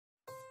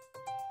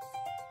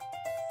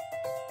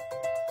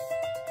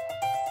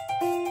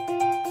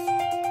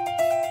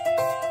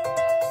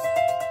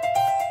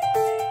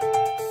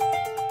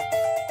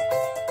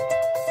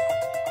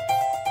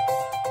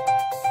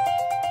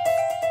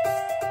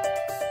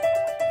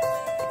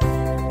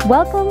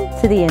Welcome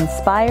to The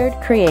Inspired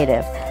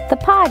Creative, the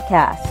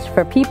podcast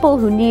for people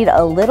who need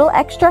a little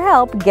extra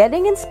help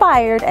getting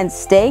inspired and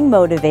staying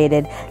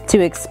motivated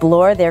to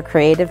explore their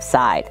creative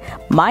side.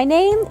 My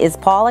name is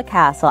Paula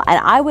Castle, and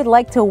I would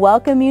like to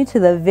welcome you to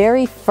the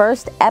very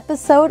first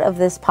episode of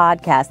this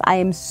podcast. I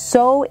am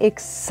so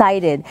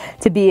excited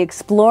to be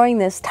exploring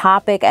this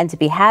topic and to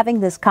be having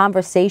this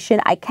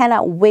conversation. I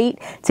cannot wait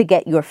to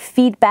get your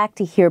feedback,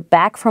 to hear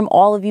back from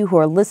all of you who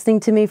are listening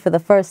to me for the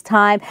first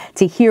time,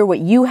 to hear what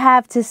you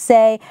have to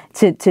say,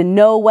 to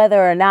know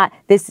whether or not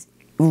this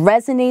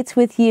resonates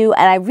with you.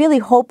 And I really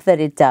hope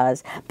that it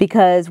does,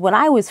 because when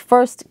I was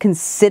first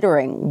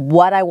considering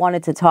what I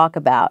wanted to talk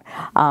about,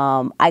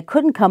 I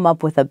couldn't come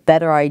up with a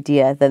better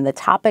idea than the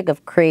topic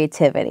of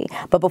creativity.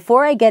 But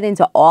before I get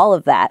into all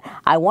of that,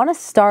 I want to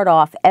start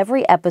off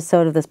every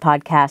episode of this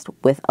podcast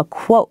with a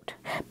quote,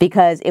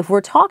 because if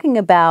we're talking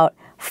about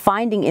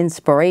finding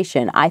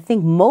inspiration, I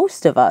think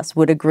most of us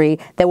would agree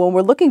that when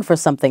we're looking for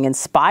something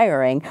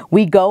inspiring,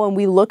 we go and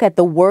we look at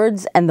the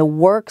words and the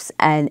works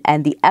and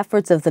the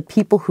efforts of the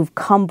people who've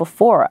come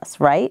before us,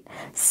 right?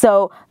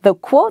 So the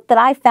quote that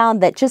I found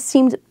that just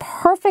seemed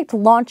perfect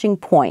launching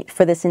point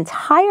for this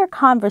entire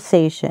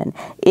conversation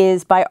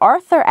is by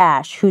Arthur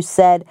Ashe, who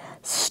said,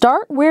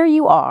 "Start where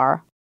you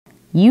are,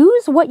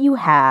 use what you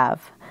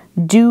have,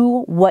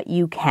 do what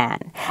you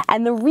can."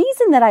 And the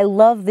reason that I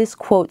love this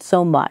quote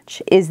so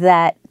much is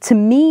that, to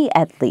me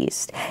at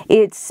least,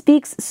 it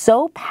speaks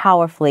so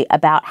powerfully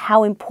about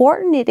how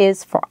important it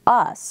is for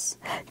us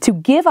to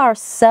give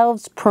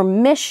ourselves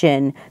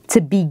permission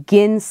to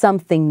begin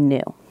something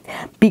new.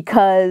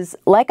 Because,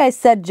 like I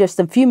said just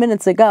a few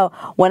minutes ago,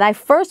 when I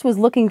first was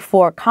looking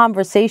for a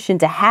conversation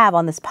to have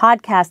on this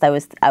podcast,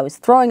 I was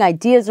throwing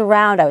ideas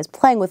around, I was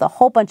playing with a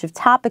whole bunch of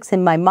topics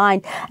in my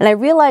mind, and I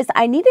realized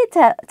I needed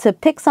to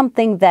pick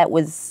something that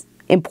was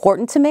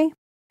important to me.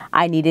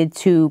 I needed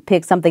to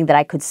pick something that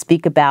I could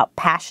speak about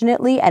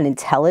passionately and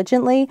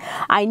intelligently.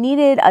 I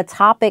needed a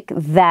topic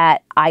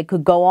that I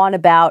could go on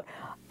about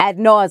ad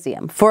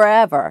nauseum,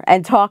 forever,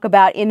 and talk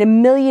about in a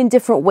million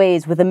different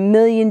ways with a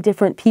million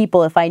different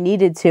people if I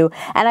needed to.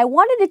 And I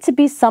wanted it to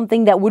be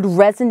something that would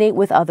resonate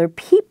with other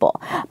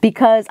people,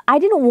 because I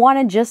didn't want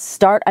to just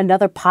start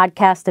another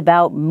podcast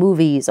about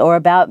movies or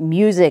about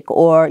music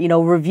or,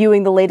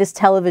 reviewing the latest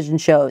television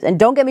shows. And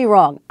don't get me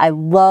wrong, I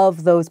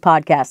love those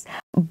podcasts,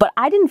 but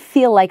I didn't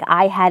feel like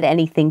I had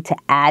anything to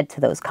add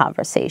to those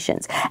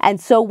conversations. And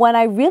so when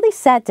I really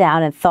sat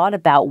down and thought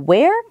about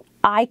where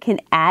I can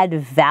add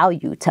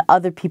value to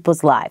other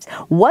people's lives,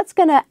 what's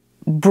going to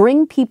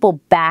bring people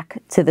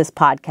back to this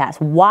podcast,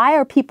 why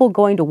are people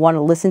going to want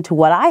to listen to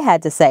what I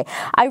had to say,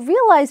 I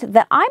realized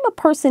that I'm a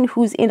person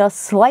who's in a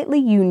slightly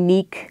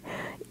unique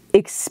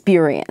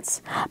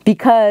experience,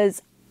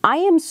 because I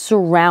am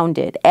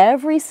surrounded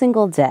every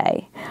single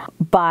day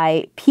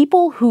by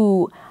people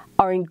who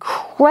are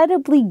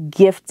incredibly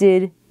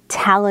gifted,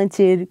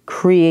 talented,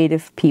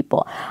 creative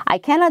people. I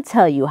cannot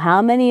tell you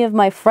how many of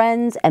my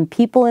friends and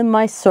people in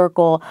my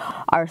circle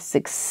are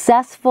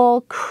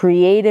successful,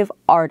 creative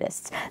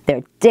artists.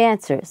 They're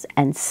dancers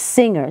and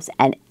singers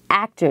and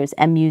actors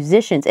and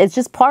musicians. It's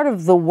just part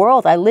of the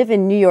world. I live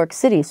in New York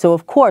City, so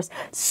of course,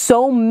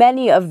 so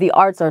many of the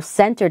arts are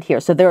centered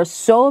here. So there are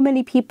so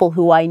many people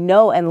who I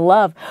know and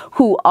love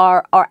who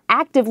are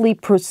actively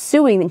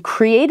pursuing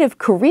creative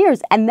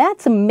careers, and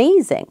that's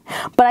amazing.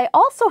 But I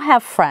also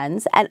have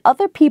friends and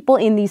other people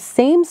in these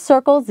same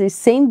circles, these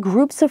same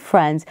groups of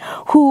friends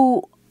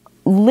who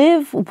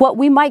live what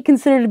we might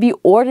consider to be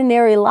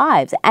ordinary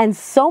lives. And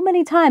so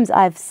many times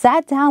I've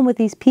sat down with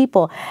these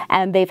people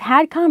and they've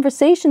had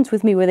conversations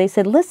with me where they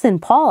said, "Listen,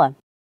 Paula,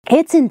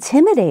 it's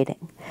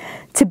intimidating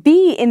to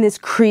be in this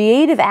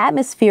creative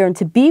atmosphere and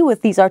to be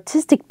with these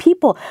artistic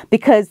people,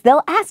 because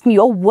they'll ask me,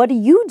 'Oh, what do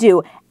you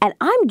do?' And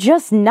I'm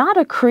just not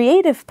a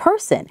creative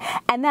person."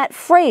 And that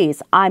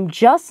phrase, "I'm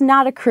just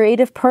not a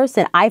creative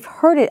person," I've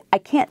heard it, I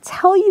can't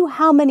tell you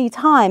how many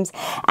times,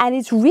 and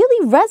it's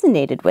really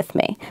resonated with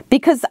me,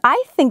 because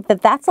I think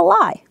that that's a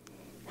lie.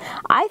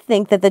 I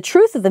think that the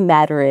truth of the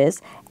matter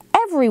is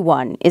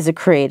everyone is a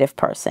creative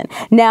person.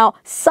 Now,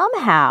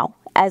 somehow,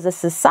 as a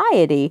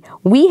society,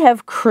 we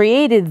have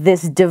created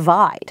this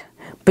divide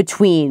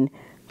between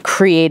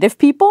creative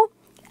people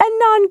and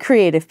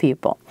non-creative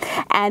people.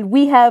 And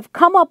we have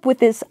come up with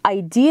this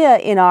idea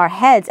in our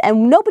heads,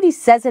 and nobody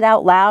says it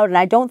out loud, and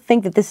I don't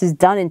think that this is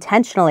done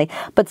intentionally,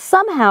 but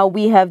somehow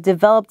we have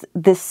developed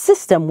this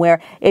system where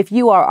if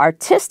you are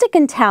artistic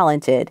and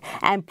talented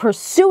and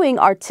pursuing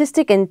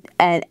artistic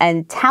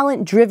and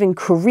talent-driven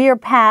career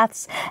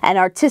paths and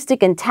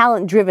artistic and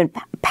talent-driven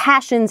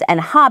passions and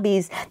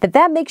hobbies,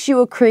 that makes you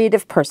a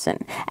creative person.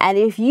 And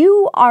if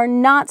you are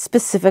not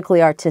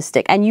specifically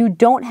artistic and you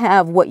don't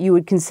have what you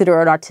would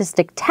consider an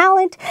artistic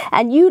talent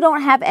and you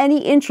don't have any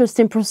interest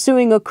in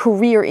pursuing a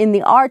career in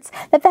the arts,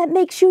 that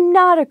makes you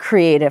not a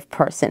creative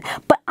person.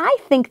 But I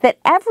think that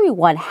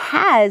everyone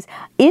has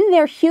in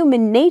their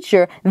human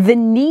nature the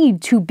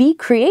need to be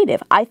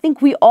creative. I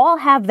think we all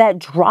have that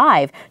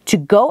drive to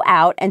go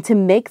out and to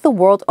make the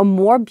world a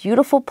more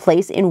beautiful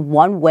place in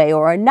one way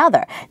or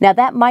another. Now,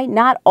 that might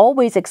not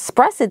always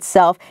express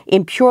itself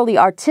in purely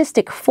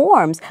artistic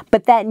forms,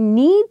 but that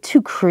need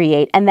to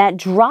create and that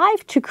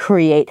drive to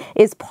create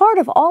is part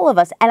of all of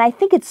us. And I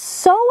think it's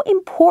so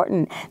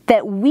important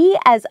that we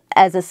as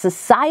a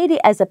society,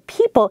 as a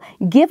people,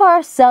 give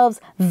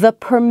ourselves the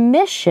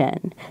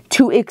permission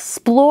to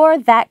explore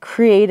that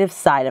creative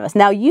side of us.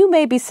 Now, you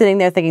may be sitting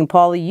there thinking,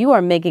 Paula, you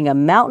are making a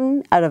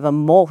mountain out of a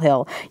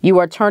molehill. You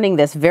are turning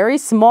this very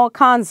small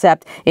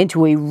concept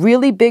into a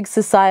really big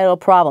societal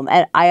problem.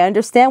 And I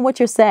understand what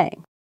you're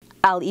saying.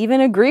 I'll even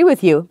agree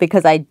with you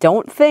because I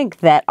don't think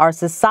that our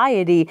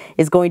society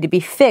is going to be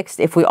fixed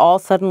if we all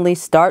suddenly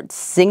start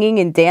singing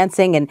and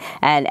dancing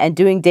and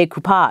doing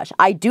decoupage.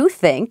 I do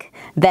think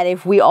that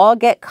if we all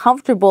get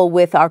comfortable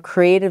with our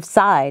creative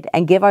side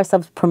and give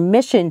ourselves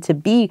permission to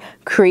be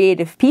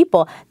creative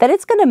people, that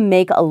it's going to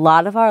make a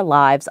lot of our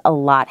lives a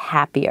lot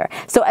happier.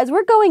 So as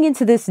we're going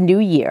into this new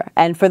year,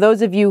 and for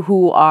those of you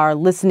who are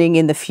listening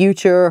in the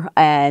future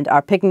and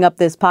are picking up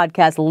this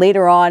podcast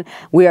later on,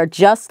 we are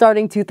just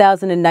starting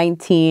 2019.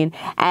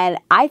 And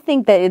I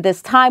think that at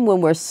this time when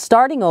we're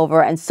starting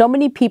over and so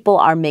many people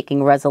are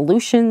making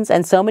resolutions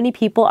and so many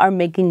people are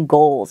making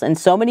goals and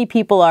so many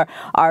people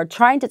are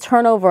trying to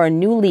turn over a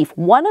new leaf,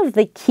 one of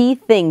the key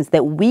things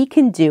that we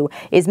can do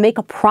is make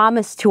a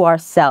promise to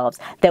ourselves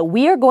that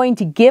we are going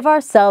to give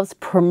ourselves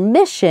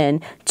permission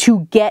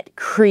to get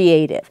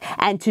creative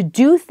and to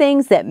do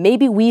things that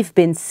maybe we've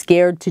been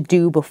scared to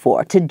do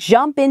before, to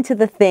jump into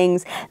the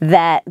things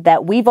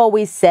that we've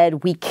always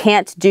said we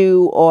can't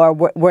do or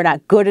we're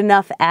not good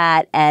enough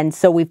at, and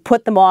so we've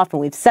put them off and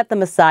we've set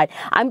them aside.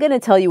 I'm going to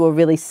tell you a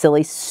really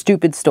silly,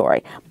 stupid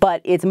story,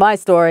 but it's my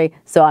story,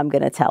 so I'm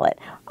going to tell it.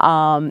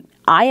 I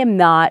am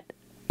not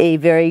a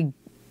very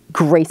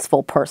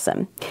graceful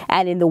person.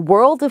 And in the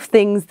world of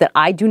things that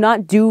I do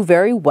not do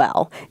very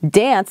well,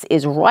 dance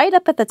is right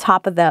up at the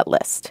top of that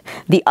list.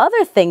 The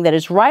other thing that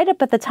is right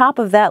up at the top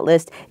of that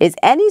list is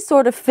any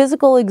sort of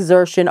physical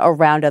exertion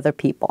around other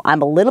people.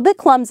 I'm a little bit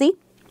clumsy.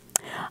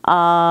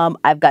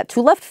 I've got 2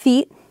 left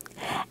feet.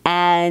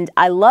 And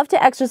I love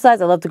to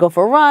exercise. I love to go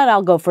for a run.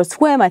 I'll go for a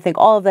swim. I think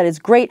all of that is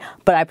great,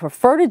 but I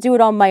prefer to do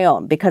it on my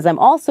own because I'm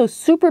also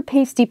super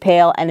pasty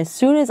pale. And as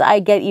soon as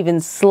I get even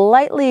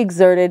slightly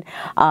exerted,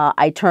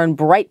 I turn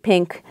bright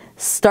pink,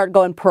 start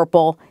going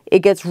purple. It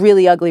gets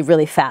really ugly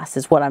really fast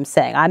is what I'm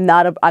saying. I'm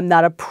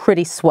not a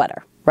pretty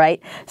sweater,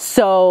 right?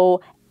 So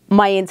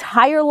my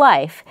entire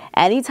life,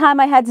 anytime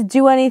I had to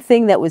do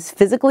anything that was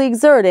physically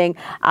exerting,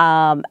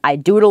 I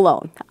do it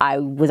alone. I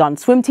was on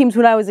swim teams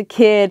when I was a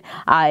kid.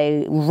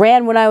 I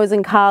ran when I was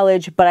in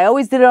college, but I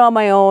always did it on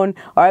my own,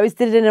 or I always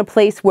did it in a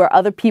place where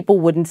other people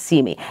wouldn't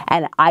see me.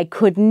 And I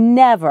could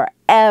never,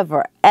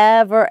 ever,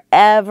 ever,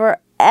 ever,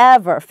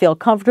 ever feel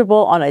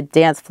comfortable on a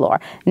dance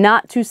floor,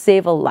 not to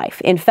save a life.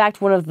 In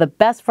fact, one of the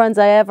best friends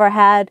I ever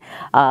had,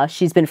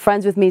 she's been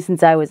friends with me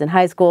since I was in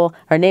high school.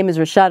 Her name is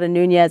Rashada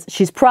Nunez.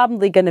 She's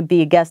probably going to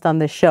be a guest on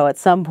this show at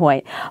some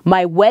point.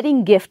 My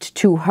wedding gift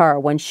to her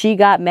when she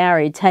got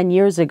married 10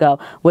 years ago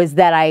was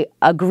that I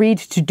agreed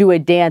to do a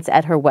dance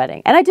at her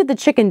wedding. And I did the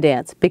chicken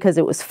dance because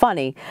it was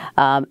funny,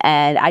 and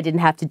I didn't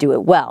have to do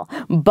it well.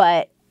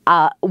 But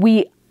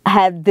we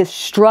had this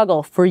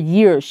struggle for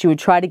years. She would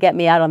try to get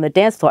me out on the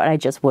dance floor and I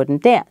just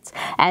wouldn't dance.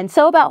 And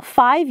so about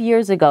 5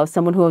 years ago,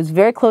 someone who was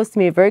very close to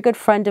me, a very good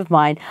friend of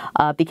mine,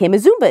 became a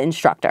Zumba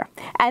instructor.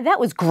 And that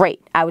was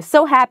great. I was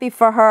so happy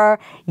for her.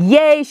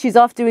 Yay, she's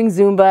off doing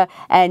Zumba,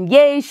 and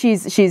yay,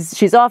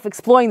 she's off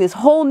exploring this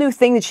whole new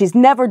thing that she's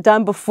never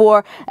done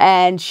before,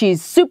 and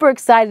she's super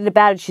excited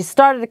about it. She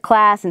started a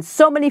class and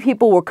so many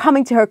people were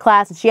coming to her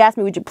class, and she asked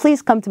me, would you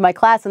please come to my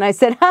class? And I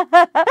said,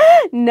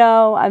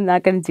 no, I'm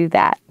not going to do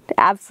that.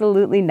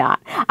 Absolutely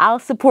not. I'll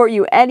support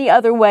you any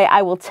other way.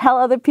 I will tell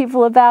other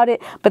people about it.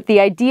 But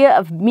the idea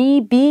of me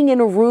being in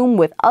a room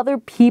with other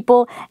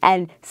people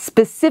and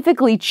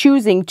specifically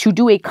choosing to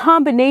do a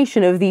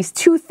combination of these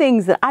two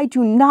things that I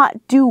do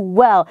not do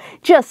well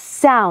just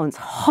sounds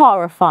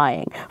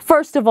horrifying.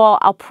 First of all,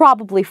 I'll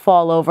probably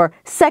fall over.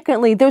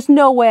 Secondly, there's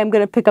no way I'm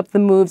going to pick up the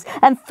moves.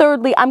 And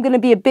thirdly, I'm going to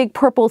be a big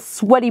purple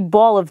sweaty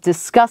ball of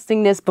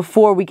disgustingness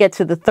before we get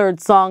to the third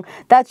song.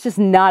 That's just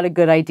not a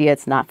good idea.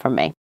 It's not for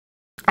me.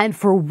 And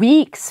for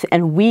weeks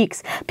and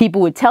weeks,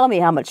 people would tell me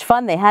how much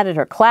fun they had at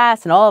her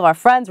class, and all of our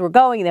friends were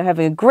going and they were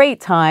having a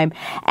great time.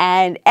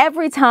 And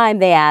every time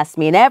they asked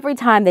me and every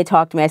time they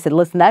talked to me, I said,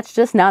 listen, that's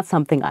just not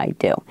something I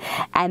do.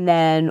 And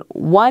then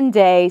one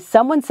day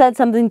someone said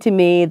something to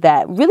me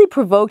that really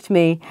provoked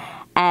me,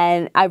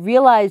 and I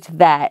realized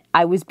that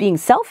I was being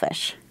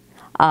selfish.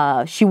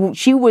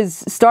 She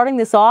was starting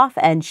this off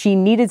and she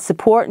needed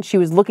support, and she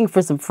was looking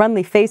for some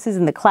friendly faces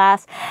in the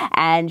class,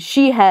 and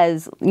she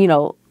has,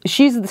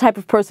 she's the type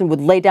of person who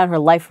would lay down her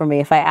life for me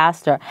if I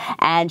asked her.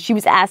 And she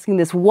was asking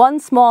this one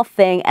small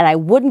thing, and I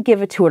wouldn't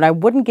give it to her, and I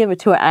wouldn't give it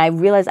to her. And I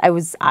realized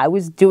I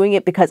was doing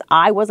it because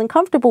I wasn't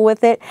comfortable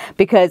with it,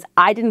 because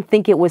I didn't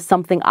think it was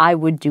something I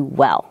would do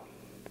well.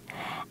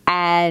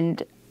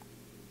 And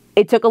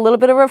it took a little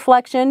bit of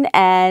reflection,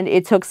 and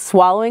it took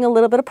swallowing a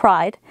little bit of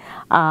pride.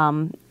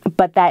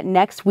 But that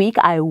next week,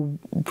 I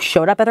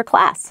showed up at her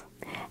class.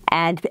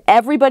 And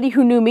everybody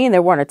who knew me, and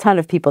there weren't a ton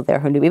of people there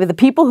who knew me, but the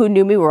people who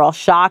knew me were all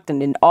shocked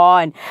and in awe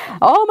and,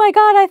 oh my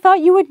God, I thought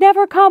you would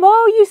never come.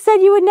 Oh, you said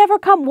you would never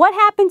come. What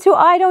happened to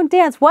I don't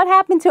dance? What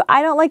happened to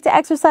I don't like to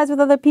exercise with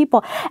other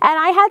people? And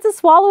I had to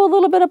swallow a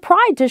little bit of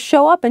pride to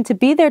show up and to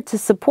be there to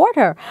support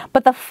her.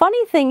 But the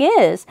funny thing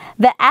is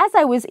that as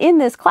I was in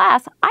this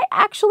class, I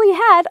actually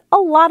had a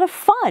lot of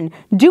fun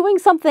doing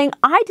something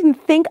I didn't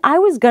think I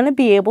was going to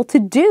be able to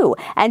do,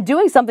 and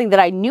doing something that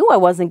I knew I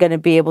wasn't going to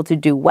be able to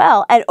do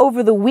well. And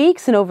over the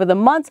weeks and over the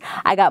months,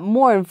 I got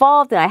more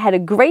involved, and I had a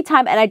great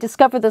time, and I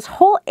discovered this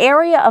whole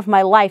area of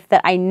my life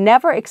that I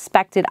never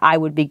expected I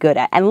would be good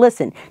at. And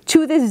listen,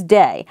 to this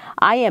day,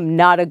 I am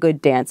not a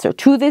good dancer.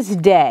 To this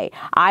day,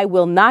 I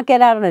will not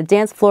get out on a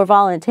dance floor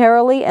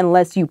voluntarily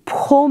unless you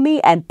pull me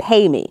and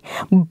pay me.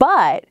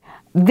 But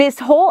this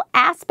whole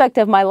aspect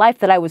of my life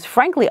that I was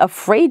frankly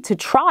afraid to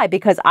try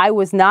because I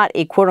was not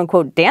a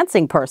quote-unquote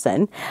dancing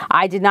person,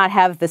 I did not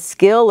have the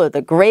skill or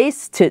the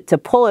grace to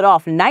pull it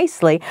off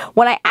nicely.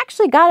 When I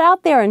actually got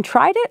out there and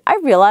tried it, I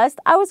realized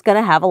I was going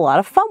to have a lot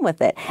of fun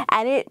with it.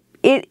 And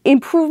it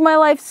improved my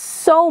life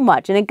so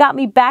much, and it got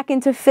me back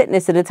into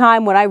fitness at a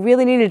time when I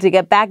really needed to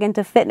get back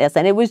into fitness.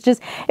 And it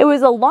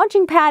was a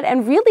launching pad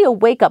and really a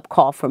wake-up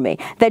call for me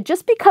that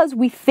just because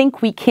we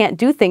think we can't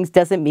do things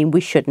doesn't mean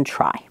we shouldn't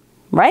try,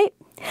 right?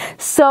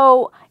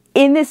 So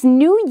in this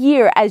new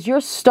year, as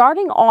you're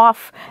starting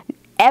off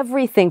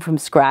everything from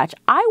scratch,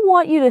 I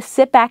want you to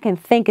sit back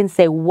and think and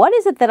say, what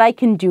is it that I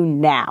can do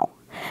now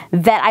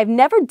that I've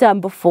never done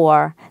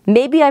before?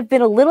 Maybe I've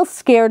been a little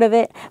scared of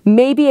it.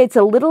 Maybe it's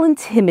a little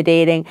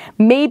intimidating.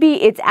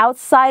 Maybe it's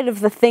outside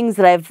of the things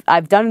that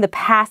I've done in the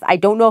past. I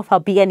don't know if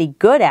I'll be any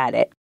good at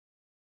it.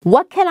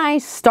 What can I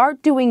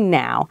start doing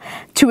now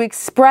to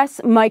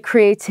express my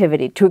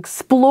creativity, to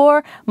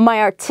explore my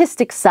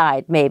artistic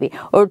side maybe,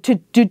 or to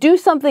do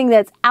something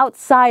that's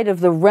outside of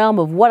the realm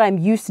of what I'm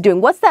used to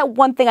doing? What's that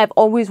one thing I've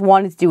always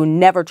wanted to do and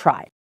never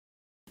tried?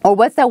 Or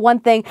what's that one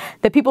thing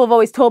that people have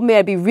always told me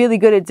I'd be really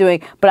good at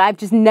doing, but I've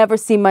just never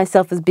seen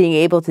myself as being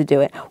able to do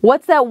it?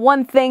 What's that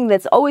one thing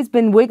that's always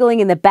been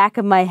wiggling in the back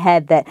of my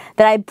head that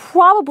I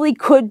probably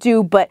could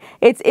do, but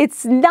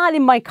it's not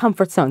in my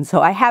comfort zone,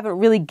 so I haven't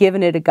really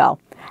given it a go?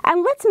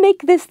 And let's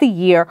make this the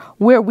year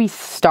where we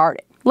start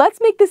it. Let's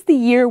make this the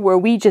year where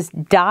we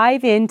just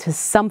dive into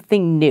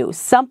something new,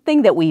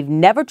 something that we've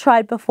never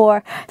tried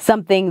before,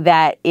 something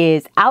that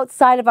is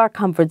outside of our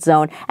comfort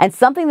zone, and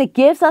something that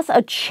gives us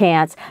a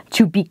chance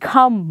to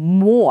become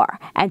more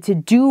and to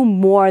do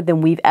more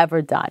than we've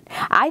ever done.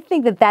 I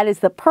think that that is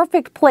the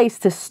perfect place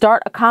to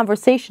start a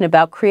conversation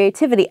about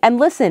creativity. And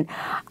listen,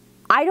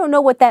 I don't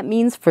know what that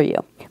means for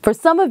you. For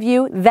some of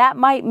you, that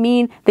might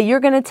mean that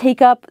you're going to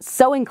take up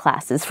sewing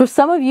classes. For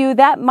some of you,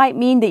 that might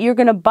mean that you're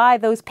going to buy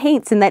those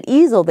paints and that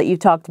easel that you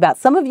talked about.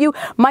 Some of you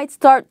might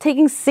start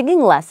taking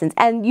singing lessons,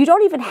 and you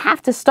don't even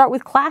have to start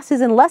with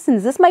classes and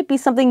lessons. This might be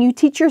something you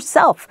teach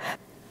yourself.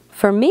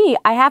 For me,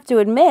 I have to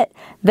admit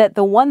that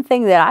the one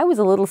thing that I was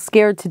a little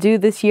scared to do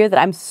this year that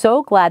I'm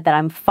so glad that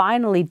I'm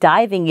finally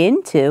diving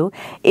into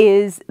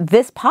is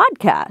this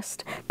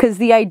podcast. Because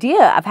the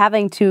idea of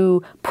having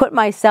to put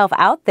myself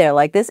out there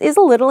like this is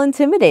a little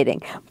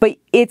intimidating. But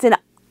it's an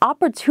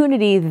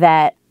opportunity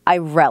that I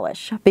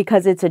relish,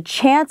 because it's a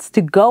chance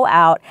to go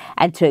out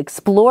and to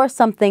explore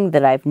something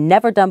that I've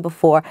never done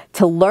before,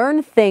 to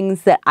learn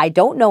things that I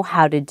don't know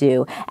how to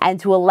do, and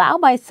to allow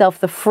myself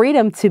the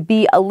freedom to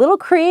be a little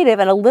creative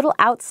and a little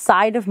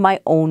outside of my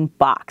own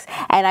box.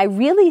 And I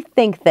really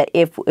think that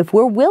if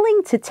we're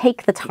willing to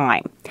take the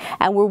time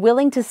and we're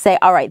willing to say,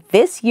 all right,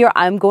 this year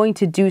I'm going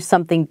to do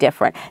something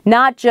different,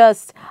 not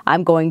just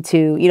I'm going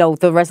to,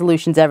 the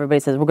resolutions everybody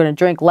says, we're going to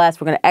drink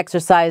less, we're going to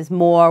exercise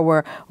more,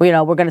 we're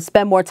going to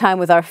spend more time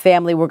with our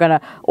family, we're going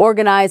to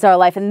organize our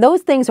life, and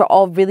those things are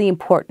all really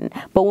important.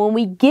 But when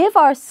we give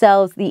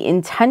ourselves the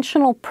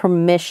intentional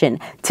permission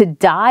to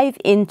dive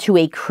into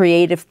a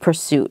creative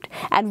pursuit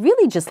and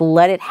really just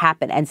let it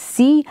happen and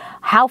see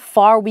how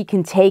far we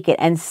can take it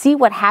and see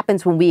what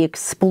happens when we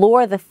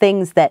explore the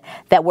things that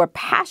we're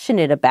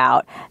passionate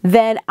about,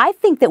 then I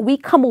think that we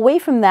come away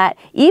from that,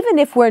 even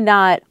if we're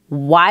not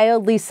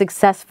wildly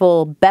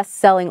successful,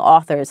 best-selling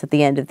authors at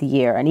the end of the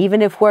year. And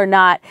even if we're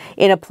not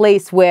in a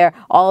place where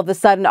all of a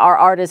sudden our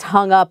art is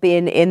hung up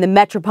in the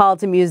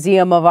Metropolitan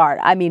Museum of Art,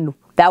 I mean,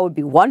 that would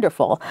be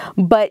wonderful.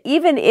 But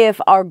even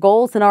if our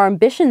goals and our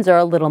ambitions are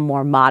a little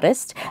more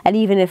modest, and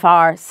even if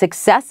our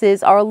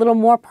successes are a little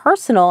more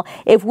personal,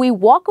 if we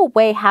walk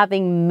away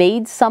having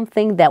made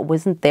something that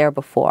wasn't there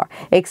before,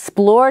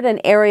 explored an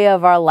area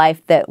of our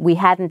life that we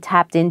hadn't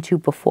tapped into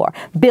before,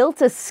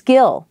 built a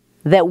skill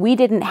that we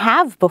didn't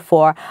have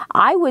before,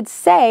 I would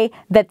say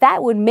that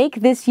that would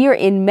make this year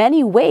in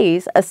many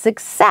ways a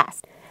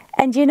success.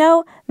 And you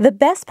know, the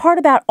best part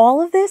about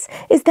all of this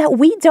is that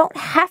we don't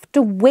have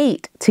to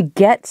wait to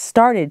get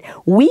started.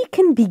 We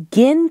can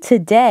begin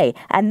today.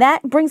 And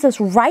that brings us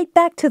right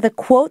back to the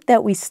quote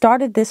that we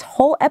started this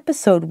whole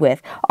episode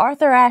with.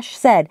 Arthur Ashe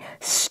said,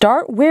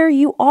 "Start where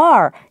you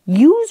are.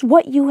 Use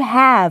what you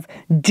have.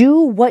 Do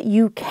what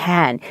you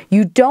can."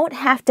 You don't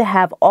have to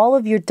have all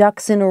of your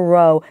ducks in a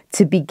row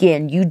to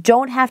begin. You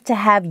don't have to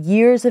have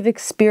years of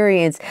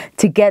experience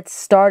to get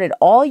started.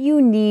 All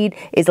you need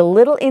is a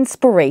little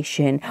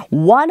inspiration,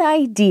 one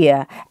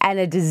idea, and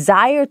a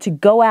desire to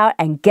go out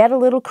and get a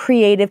little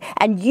creative.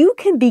 And you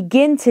can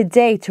begin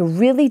today to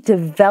really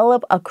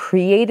develop a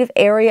creative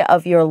area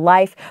of your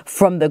life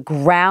from the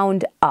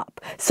ground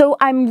up. So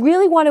I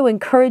really want to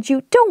encourage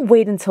you, don't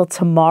wait until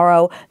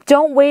tomorrow.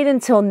 Don't wait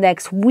until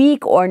next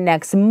week or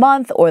next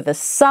month or the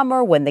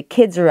summer when the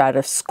kids are out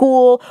of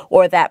school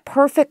or that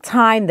perfect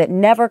time that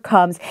never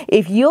comes.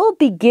 If you'll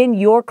begin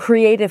your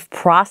creative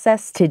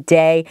process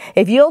today,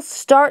 if you'll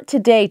start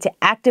today to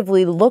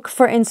actively look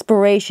for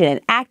inspiration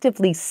and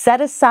actively set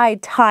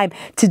aside time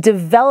to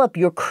develop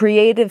your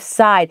creative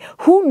side,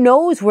 who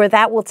knows where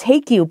that will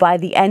take you by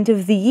the end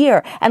of the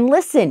year? And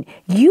listen,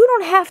 you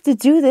don't have to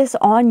do this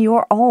on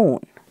your own.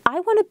 I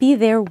want to be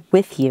there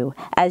with you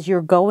as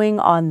you're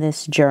going on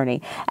this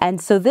journey. And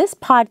so this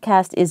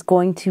podcast is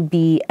going to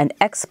be an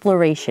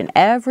exploration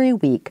every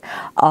week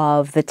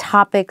of the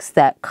topics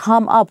that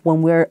come up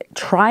when we're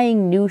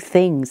trying new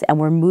things and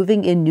we're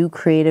moving in new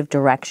creative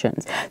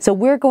directions. So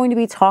we're going to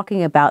be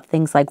talking about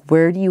things like,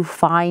 where do you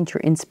find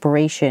your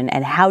inspiration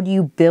and how do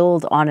you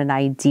build on an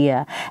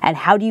idea and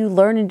how do you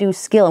learn a new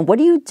skill and what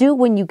do you do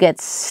when you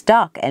get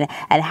stuck and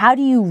how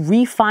do you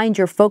refine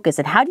your focus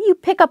and how do you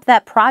pick up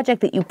that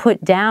project that you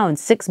put down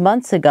 6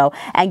 months ago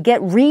and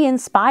get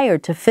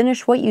re-inspired to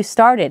finish what you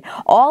started.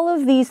 All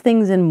of these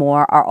things and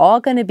more are all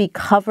going to be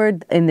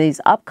covered in these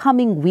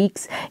upcoming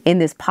weeks in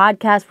this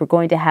podcast. We're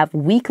going to have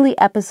weekly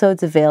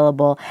episodes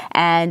available,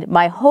 and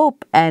my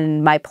hope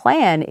and my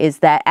plan is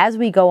that as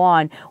we go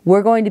on,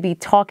 we're going to be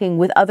talking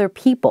with other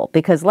people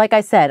because, like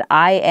I said,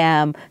 I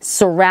am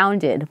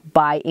surrounded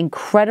by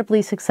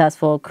incredibly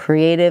successful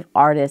creative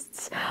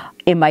artists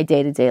in my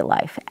day-to-day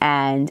life,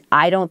 and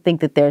I don't think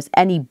that there's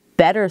any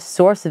better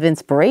source of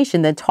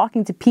inspiration than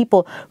talking to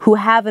people who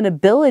have an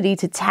ability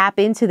to tap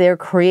into their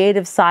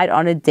creative side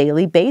on a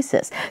daily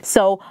basis.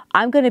 So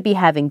I'm going to be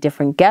having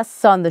different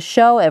guests on the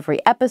show every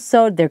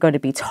episode. They're going to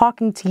be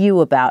talking to you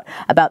about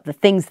the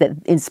things that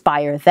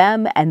inspire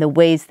them and the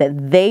ways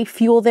that they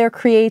fuel their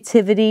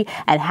creativity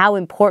and how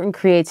important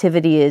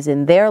creativity is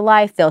in their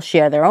life. They'll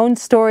share their own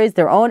stories,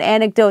 their own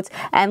anecdotes.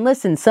 And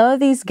listen, some of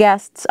these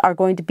guests are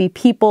going to be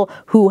people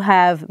who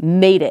have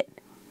made it,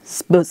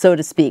 so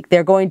to speak.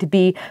 They're going to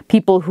be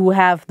people who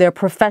have their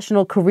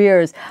professional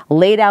careers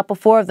laid out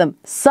before them.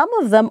 Some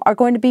of them are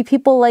going to be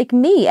people like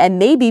me and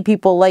maybe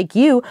people like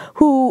you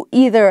who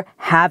either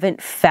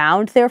haven't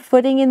found their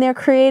footing in their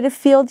creative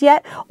field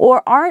yet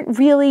or aren't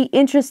really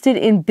interested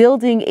in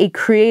building a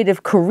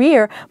creative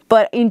career,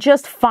 but in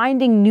just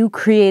finding new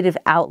creative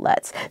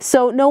outlets.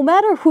 So no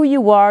matter who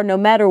you are, no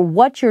matter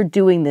what you're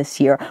doing this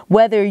year,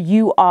 whether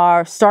you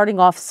are starting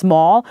off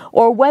small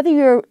or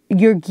whether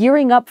you're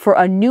gearing up for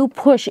a new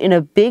push in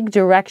a big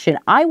direction,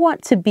 I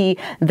want to be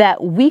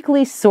that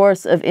weekly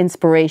source of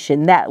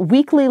inspiration, that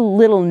weekly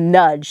little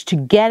nudge to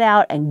get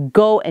out and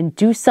go and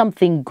do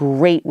something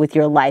great with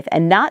your life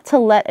and not to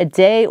let a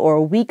day or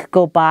a week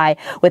go by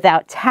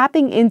without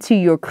tapping into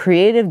your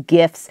creative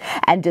gifts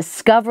and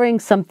discovering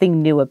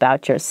something new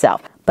about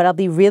yourself. But I'll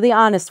be really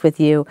honest with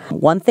you.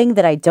 One thing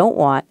that I don't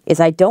want is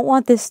I don't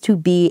want this to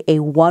be a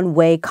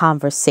one-way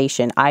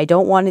conversation. I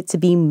don't want it to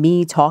be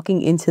me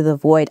talking into the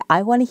void.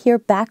 I want to hear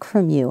back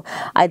from you.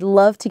 I'd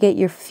love to get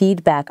your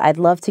feedback. I'd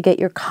love to get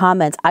your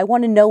comments. I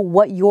want to know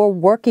what you're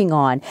working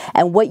on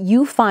and what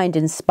you find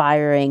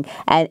inspiring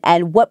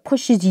and what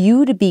pushes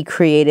you to be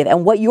creative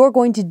and what you're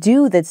going to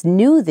do that's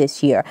new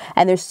this year.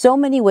 And there's so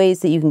many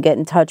ways that you can get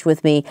in touch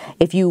with me.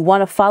 If you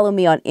want to follow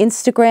me on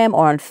Instagram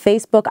or on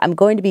Facebook, I'm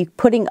going to be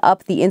putting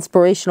up the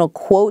inspirational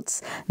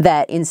quotes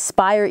that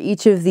inspire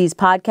each of these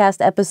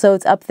podcast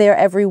episodes up there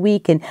every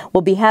week, and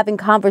we'll be having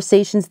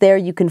conversations there.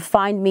 You can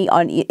find me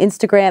on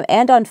Instagram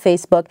and on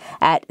Facebook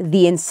at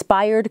The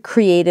Inspired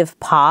Creative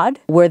Pod.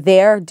 We're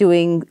there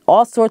doing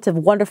all sorts of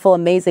wonderful,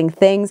 amazing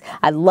things.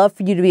 I'd love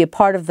for you to be a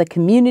part of the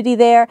community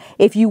there.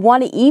 If you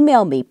want to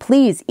email me,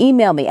 please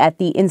email me at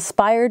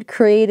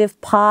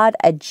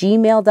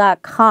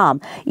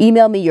theinspiredcreativepod@gmail.com.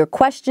 Email me your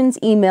questions,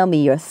 email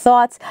me your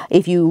thoughts.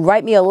 If you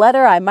write me a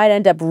letter, I might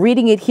end up reading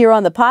reading it here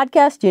on the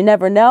podcast. You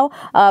never know.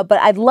 But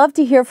I'd love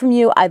to hear from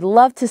you. I'd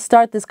love to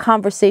start this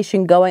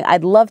conversation going.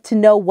 I'd love to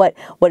know what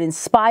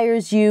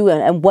inspires you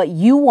and what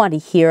you want to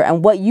hear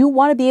and what you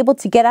want to be able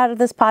to get out of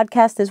this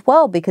podcast as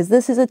well, because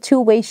this is a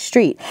two-way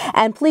street.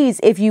 And please,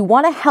 if you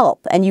want to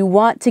help and you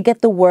want to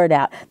get the word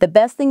out, the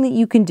best thing that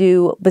you can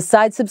do,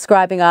 besides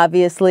subscribing,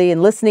 obviously,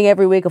 and listening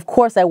every week, of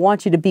course, I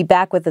want you to be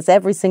back with us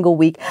every single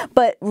week,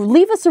 but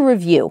leave us a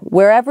review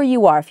wherever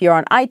you are. If you're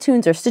on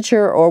iTunes or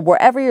Stitcher or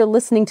wherever you're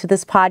listening to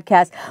this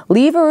podcast,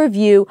 leave a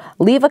review,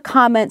 leave a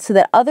comment so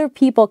that other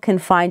people can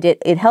find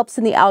it. It helps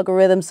in the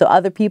algorithm, so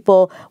other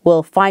people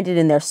will find it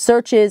in their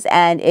searches,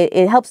 and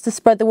it helps to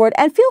spread the word.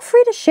 And feel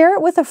free to share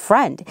it with a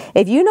friend.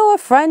 If you know a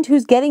friend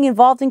who's getting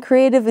involved in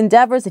creative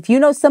endeavors, if you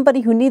know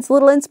somebody who needs a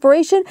little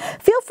inspiration,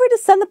 feel free to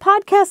send the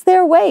podcast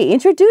their way.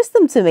 Introduce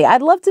them to me.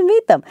 I'd love to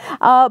meet them.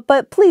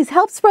 But please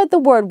help spread the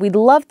word. We'd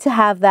love to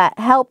have that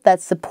help,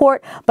 that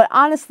support. But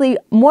honestly,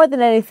 more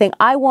than anything,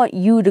 I want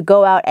you to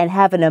go out and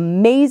have an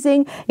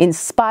amazing,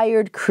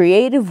 inspired,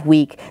 creative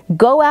week.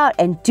 Go out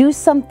and do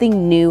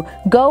something new.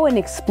 Go and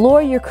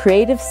explore your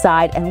creative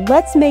side, and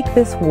let's make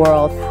this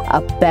world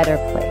a better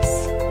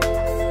place.